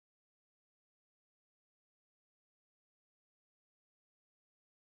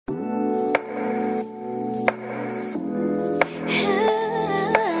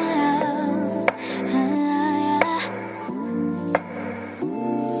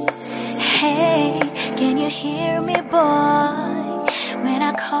hear me, boy, when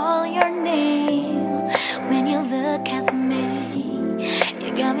I call your name? When you look at me, you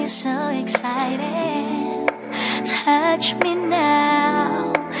got me so excited. Touch me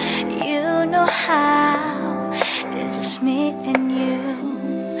now, you know how. It's just me and you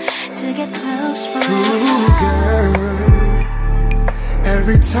to get close forever. Girl,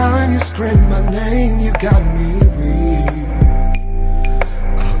 every time you scream my name, you got me weak.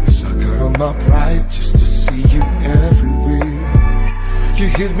 My pride just to see you every week. You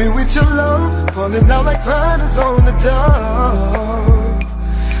hit me with your love, falling down like feathers on the dove.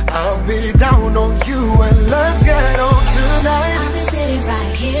 I'll be down on you and let's get on tonight. I'll be sitting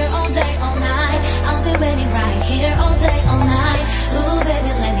right here all day, all night. I'll be waiting right here all day, all night. Ooh,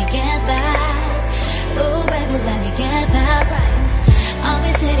 baby, let me get that. Ooh, baby, let me get that right. I'll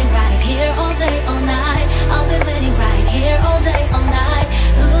be sitting right here all day, all night. I'll be waiting right here all day, all night.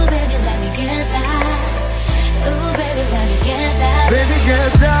 Ooh, baby, let me get that. Ooh, baby, let me get that. Baby,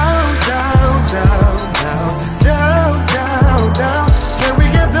 get down, down, down, down, down, down, down. Can we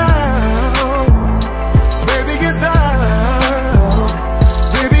get down? Baby, get down.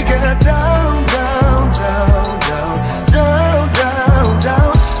 Baby, get down, down, down, down, down, down,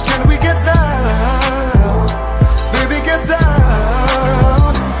 down. Can we get down? Baby, get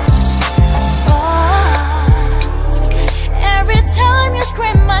down. Oh, every time you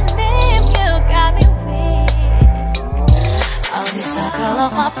scream my name, you got me weak. I'll be suckle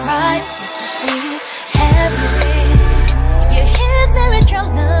off my pride just to see you every week. You hit me with your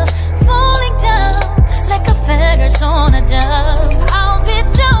love, falling down like a feathers on a dove. I'll be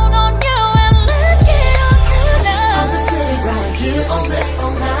down